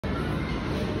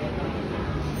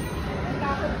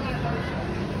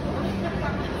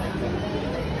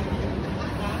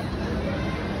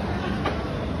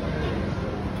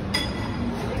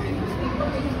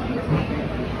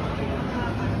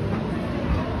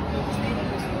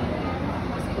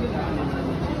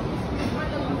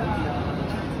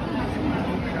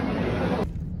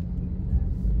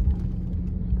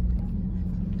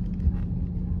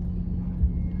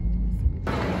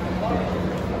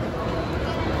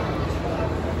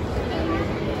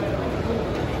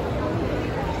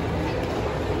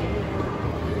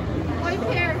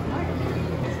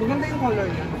Maganda yung color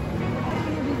niya.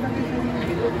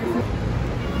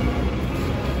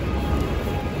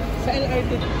 Sa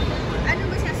LRT. Ano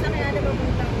ba siya sa kaya na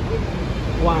mabuntang dito?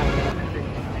 Why? Ay,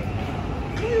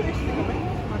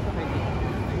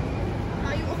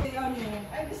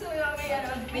 gusto ko yung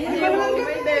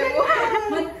may demo.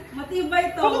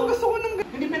 Matibay to. Parang gusto ko ng...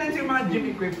 Hindi pinansin yung mga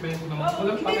gym equipment, no?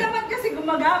 Hindi naman kasi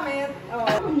gumagamit.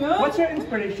 What's your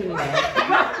inspiration na?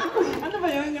 Ano ba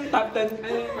yun? Yung top 10?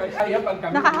 Kaya pag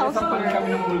kami. Naka-house parang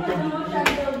kami ng mulka.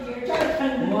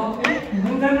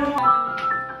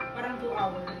 Parang 2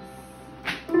 hours.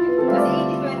 Kasi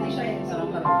 80-20 siya yun.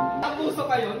 Ang puso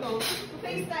kayo, no?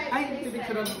 FaceTime. Ay,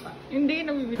 pipicturean mo pa. Hindi,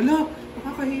 nabibili. Hala,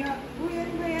 nakakahiya. Uy,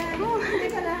 ano ba yan? Hindi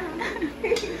ka lang.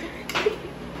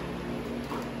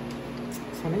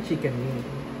 Sana yung chicken wing.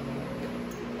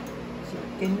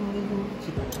 Chicken wing.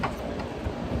 Chicken.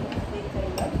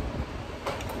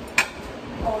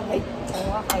 Ay,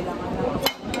 oo, kailangan na.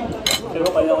 Pero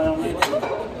kailangan lang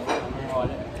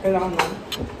Kailangan mo?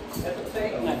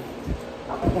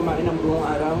 Ako kumain ng buong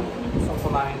araw. Isang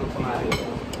kumain ng kumain.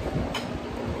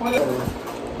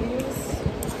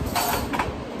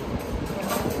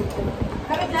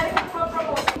 Kami dali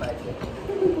magpapropose.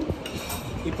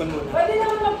 Ipon mo na. Pwede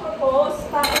naman mag-propose.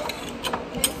 Tapos,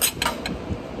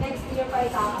 next year pa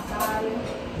ikakasal.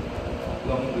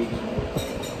 long week.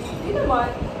 Hindi naman.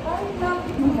 Parang lang.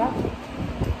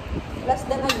 Less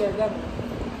than a year, gano'n.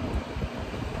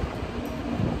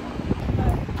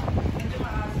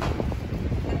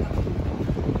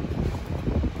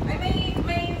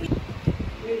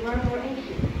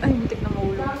 Ay, muntik na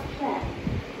maulo.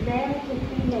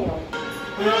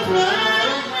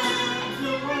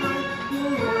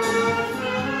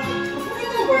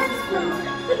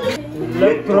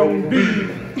 Leprong B!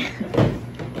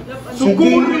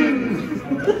 Sugurin!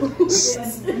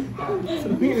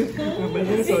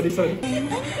 Sorry.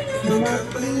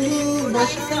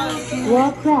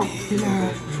 Warcraft.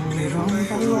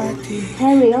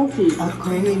 Karaoke.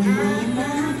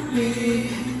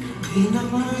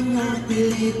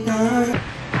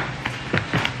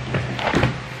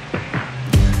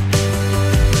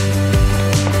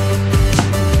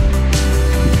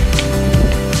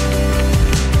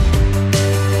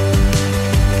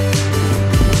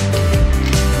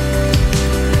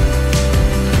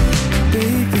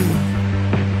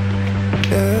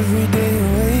 Every day I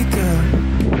wake up,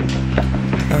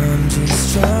 I'm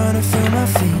just trying to feel my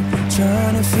feet,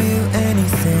 trying to feel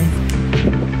anything.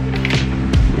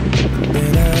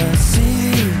 When I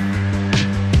see you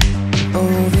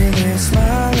over there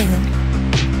smiling,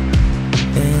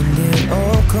 and it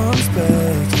all comes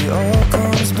back,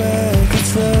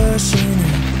 it's rushing in.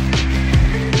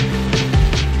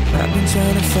 I've been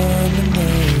trying to find the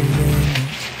moment.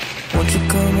 Won't you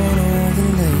come on over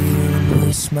later and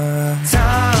waste my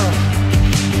time?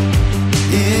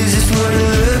 Is this what it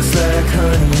looks like,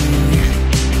 honey?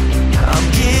 I'm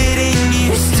getting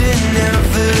used to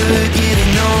never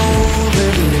getting over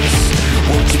this.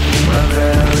 Won't you be my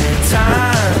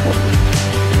Valentine?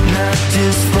 Not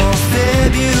just for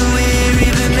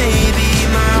February, but maybe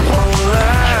my whole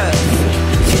life.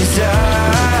 'Cause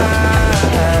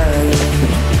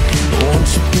won't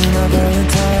you be my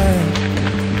Valentine?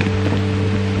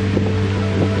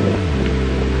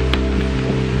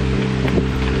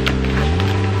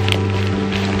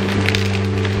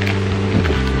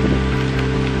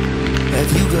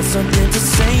 Have you got something to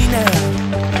say now?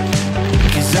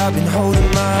 'Cause I've been holding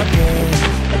my breath.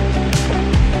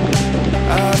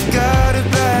 I've got a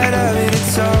bad habit of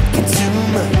talking too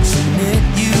much, and it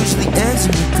usually ends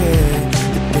in regret.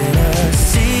 But then I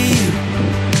see you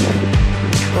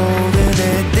over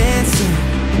there dancing,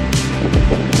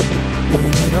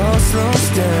 and it all slows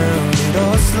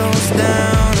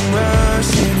down, I'm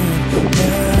rushing in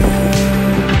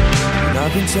now. And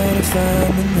I've been trying to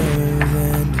find the nerve,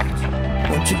 and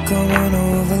won't you come on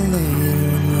over later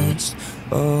and waste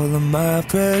all of my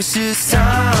precious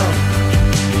time?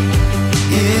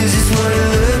 Is this what it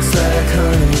looks like,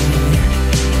 honey?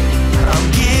 I'm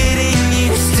getting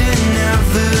used to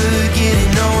never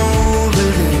getting over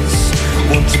this.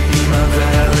 Won't you be my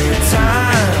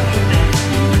Valentine?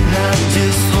 Not just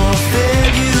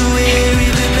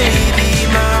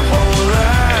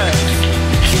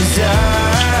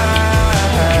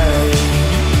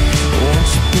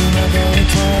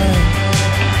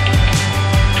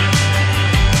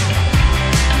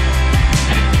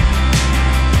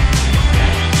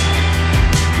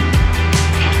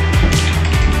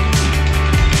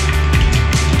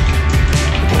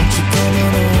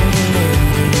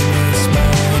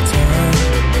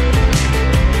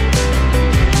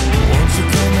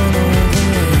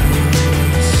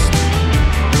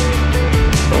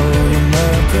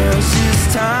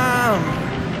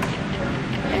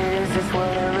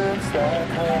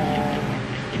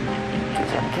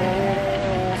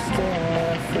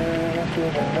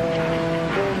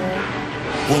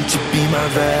Won't you be my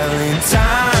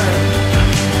Valentine?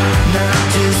 Not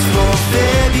just for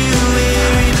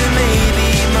February, but maybe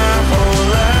my whole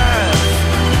life.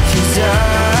 'Cause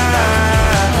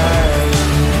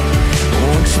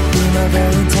won't you be my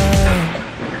Valentine?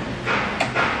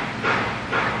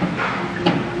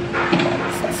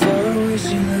 Far away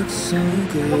she looks so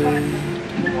good.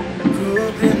 Grew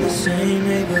up in the same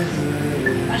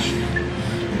neighborhood.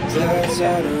 That's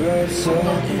out of her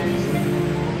soul.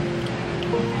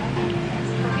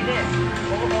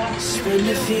 Spend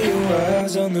a few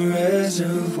hours on the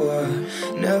reservoir.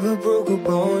 Never broke a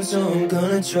bone, so I'm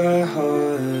gonna try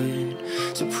hard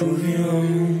to prove you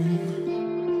wrong.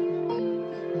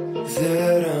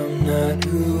 That I'm not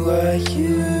who I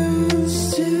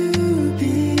used to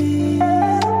be.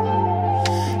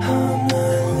 I'm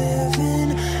not living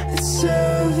at 17.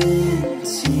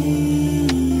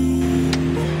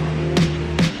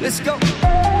 Let's go.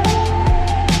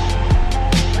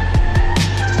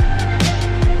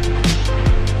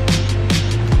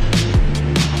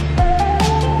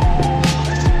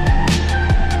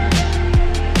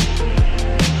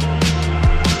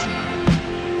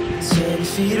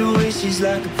 Feet away, she's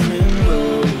like a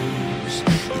primrose.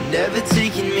 You're never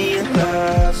taking me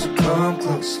alive, so come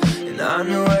close. And I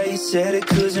know why you said it,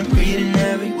 'cause I'm reading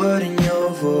every word in your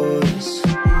voice.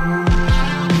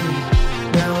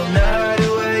 Now I'm not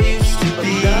who I used to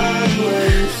be.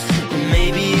 And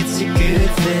maybe it's a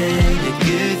good thing,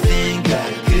 got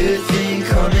a good thing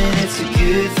coming, it's a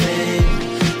good thing.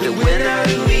 That we're not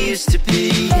who we used to be.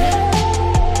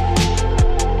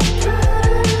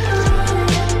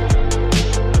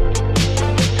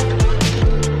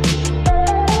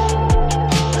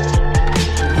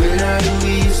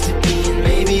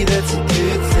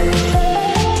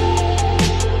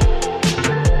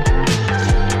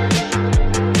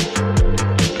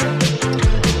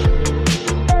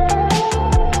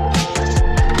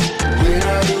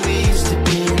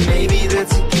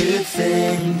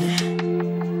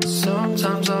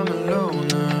 Sometimes I'm a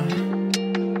loner.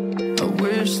 I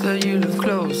wish that you lived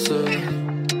closer.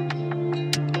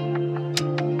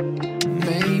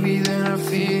 Maybe then I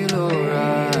feel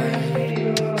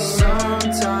alright.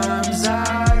 Sometimes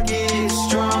I get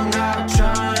strung out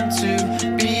trying to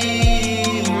be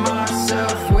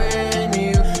myself. When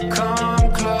you come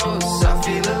close, I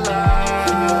feel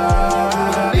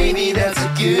alive. Maybe that's a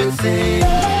good thing.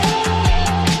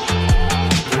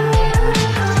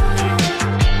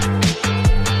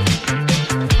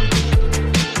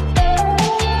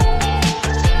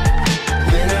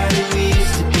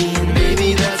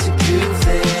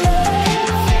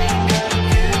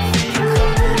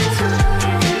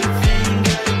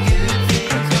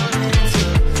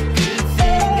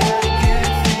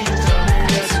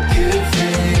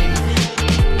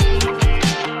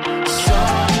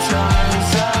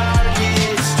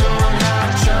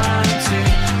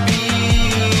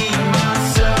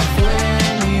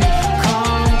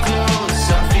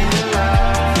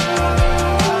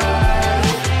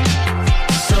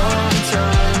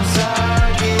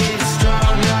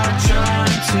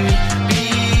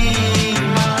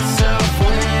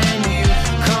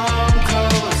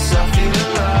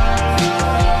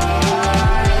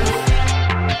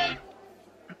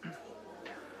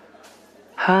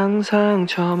 항상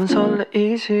처음은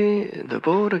설레이지. 널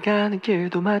보러 가는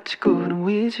길도 마치 구름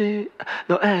위지.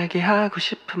 너에게 하고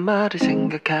싶은 말을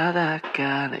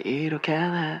생각하다가 나 이렇게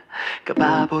내가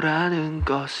바보라는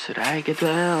것을 알게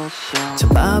되었어. 참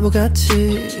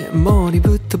바보같이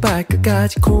머리부터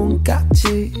발끝까지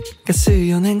콩깍지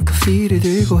가스연한 커피를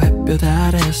들고 햇볕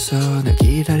아래서 널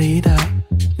기다리다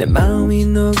내 마음이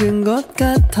녹은 것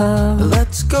같아.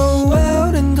 Let's go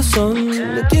out in the sun.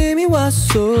 느낌이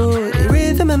왔어.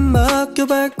 이 리듬에 맡겨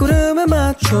발걸음에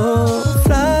맞춰.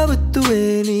 Fly with the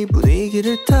wind. 이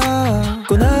분위기를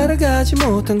타고 날아가지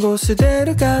못한 곳에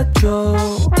데려가줘.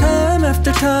 Time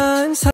after time